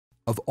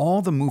Of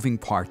all the moving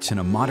parts in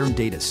a modern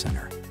data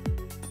center,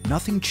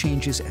 nothing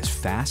changes as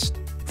fast,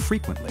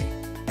 frequently,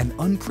 and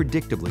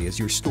unpredictably as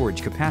your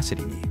storage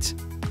capacity needs.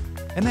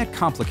 And that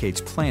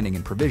complicates planning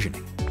and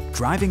provisioning,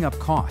 driving up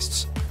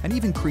costs, and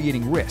even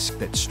creating risk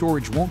that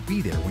storage won't be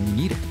there when you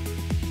need it.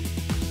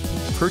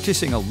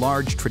 Purchasing a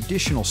large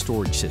traditional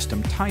storage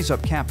system ties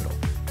up capital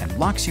and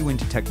locks you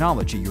into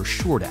technology you're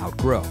sure to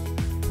outgrow.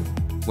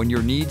 When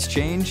your needs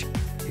change,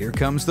 here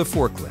comes the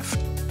forklift.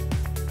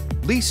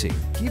 Leasing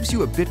gives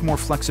you a bit more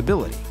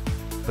flexibility,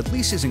 but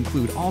leases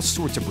include all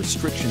sorts of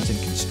restrictions and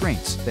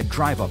constraints that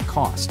drive up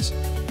costs.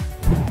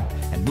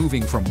 And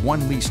moving from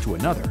one lease to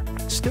another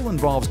still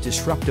involves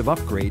disruptive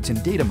upgrades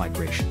and data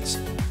migrations.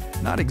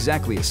 Not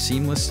exactly a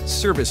seamless,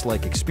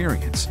 service-like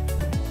experience.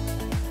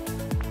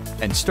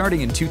 And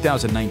starting in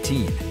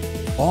 2019,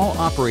 all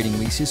operating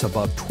leases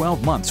above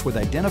 12 months with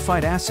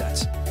identified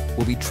assets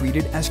will be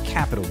treated as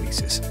capital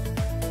leases.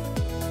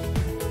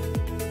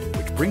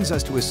 Which brings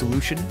us to a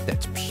solution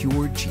that's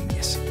pure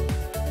genius.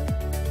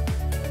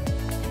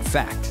 In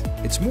fact,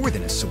 it's more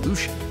than a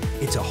solution.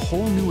 It's a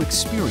whole new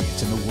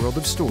experience in the world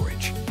of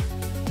storage.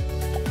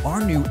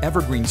 Our new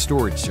Evergreen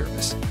Storage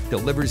Service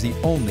delivers the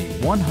only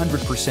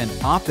 100%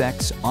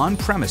 OpEx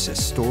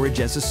on-premises storage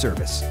as a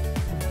service.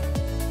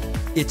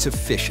 It's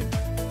efficient.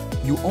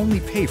 You only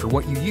pay for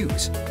what you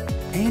use,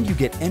 and you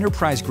get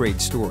enterprise-grade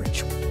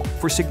storage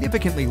for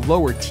significantly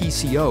lower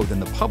TCO than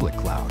the public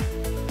cloud.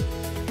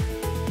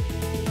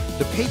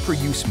 The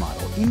pay-per-use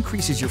model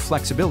increases your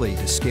flexibility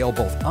to scale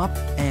both up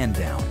and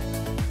down.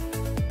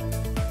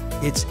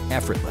 It's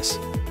effortless.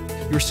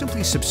 You're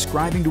simply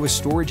subscribing to a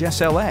storage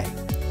SLA.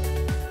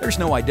 There's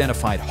no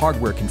identified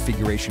hardware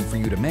configuration for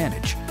you to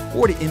manage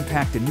or to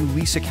impact the new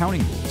lease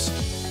accounting rules.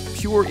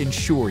 Pure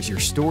ensures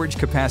your storage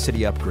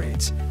capacity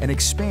upgrades and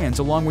expands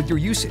along with your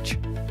usage,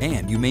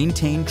 and you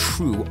maintain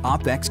true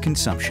OpEx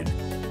consumption,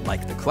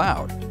 like the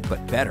cloud,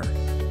 but better.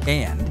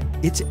 And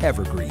it's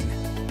evergreen.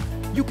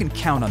 You can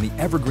count on the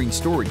Evergreen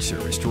Storage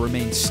Service to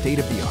remain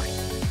state-of-the-art,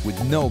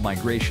 with no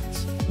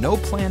migrations, no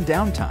planned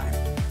downtime,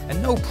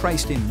 and no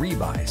priced-in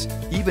rebuys,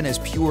 even as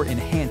Pure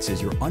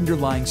enhances your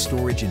underlying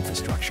storage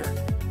infrastructure.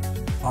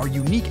 Our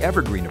unique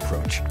Evergreen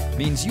approach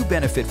means you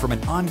benefit from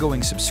an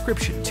ongoing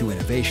subscription to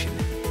innovation.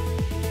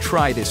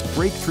 Try this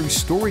breakthrough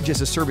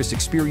storage-as-a-service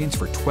experience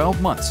for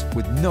 12 months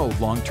with no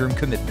long-term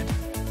commitment.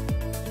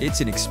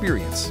 It's an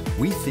experience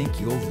we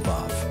think you'll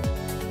love.